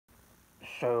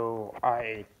So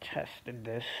I tested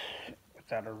this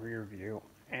without a rear view,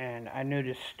 and I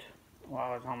noticed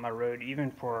while I was on the road, even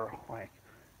for like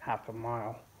half a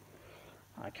mile,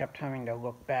 I kept having to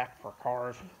look back for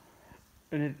cars.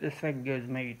 And this thing goes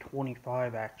maybe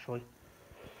 25 actually,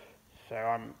 so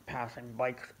I'm passing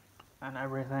bikes and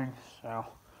everything. So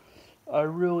I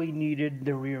really needed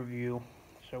the rear view.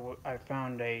 So I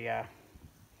found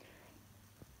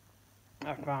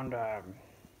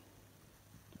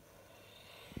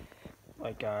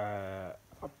like a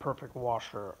perfect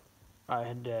washer. I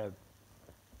had to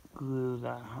glue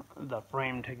the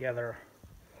frame together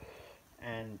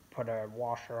and put a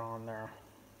washer on there.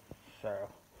 So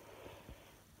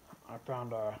I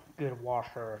found a good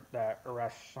washer that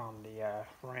rests on the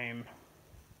frame,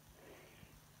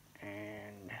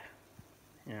 and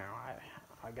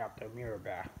I got the mirror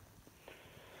back.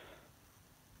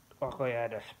 Luckily I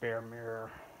had a spare mirror.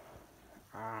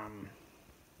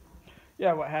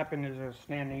 Yeah, what happened is I was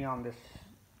standing on this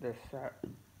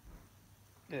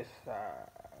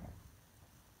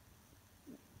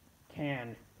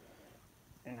can,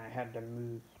 and I had to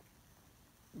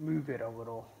move it a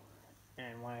little.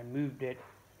 And when I moved it,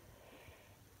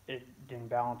 it didn't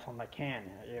balance on the can.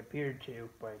 It appeared to,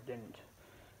 but it didn't.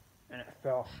 And it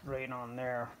fell straight on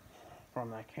there from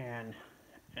the can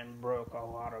and broke a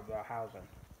lot of the housing.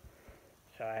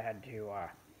 So I had to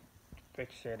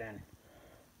fix it and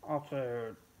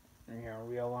also,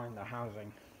 realign the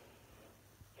housing.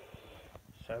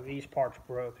 So these parts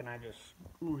broke, and I just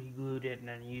re-glued it and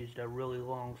then used a really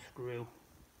long screw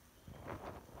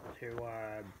to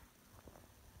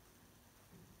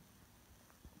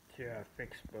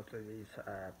fix both of these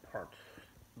parts.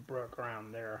 Broke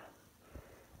around there,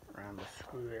 around the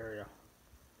screw area.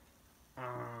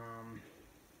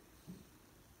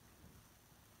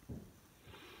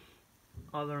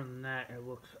 Other than that, it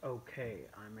looks okay.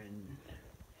 I mean,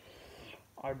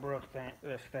 I broke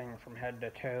this thing from head to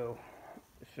toe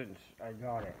since I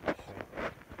got it.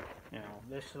 So,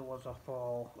 this was a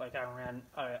fall. Like I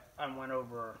went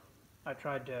over. I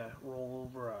tried to roll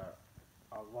over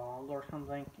a log or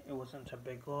something. It wasn't a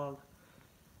big log,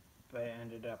 but I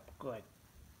ended up like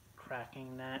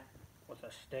cracking that with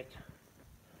a stick.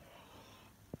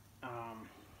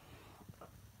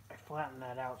 I flattened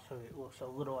that out so it looks a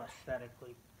little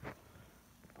aesthetically,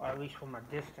 or at least from a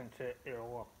distance,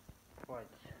 it'll look like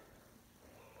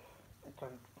it's a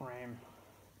frame.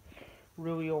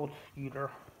 Really old scooter,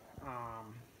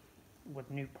 with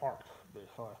new parts,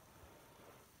 basically.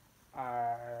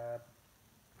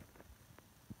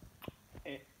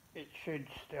 It should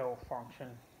still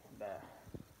function.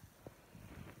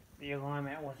 The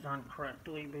alignment was done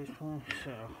correctly, basically,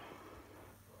 so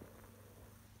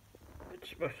it's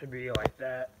supposed to be like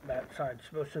that. That side's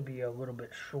supposed to be a little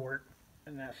bit short,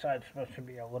 and that side's supposed to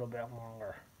be a little bit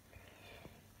longer.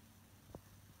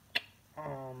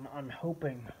 I'm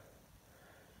hoping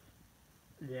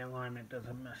the alignment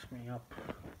doesn't mess me up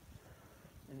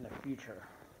in the future.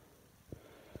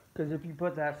 Because if you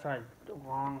put that side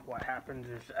wrong, what happens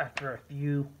is after a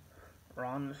few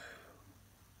runs,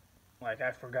 like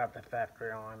I forgot the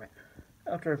factory alignment.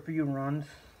 After a few runs,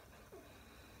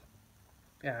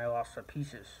 yeah, I lost the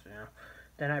pieces,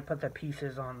 Then I put the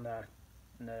pieces on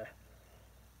the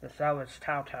salvage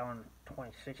Tao in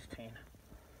 2016.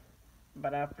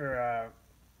 But after,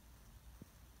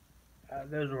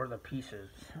 those were the pieces,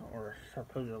 or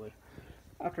supposedly.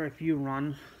 After a few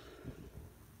runs,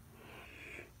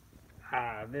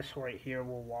 this right here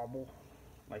will wobble,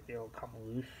 like it'll come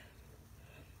loose.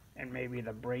 And maybe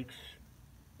the brake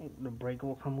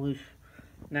will come loose.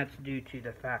 And that's due to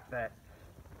the fact that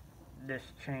this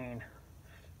chain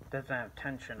doesn't have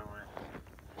tension on it.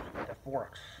 The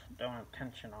forks don't have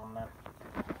tension on them.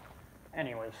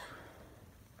 Anyways,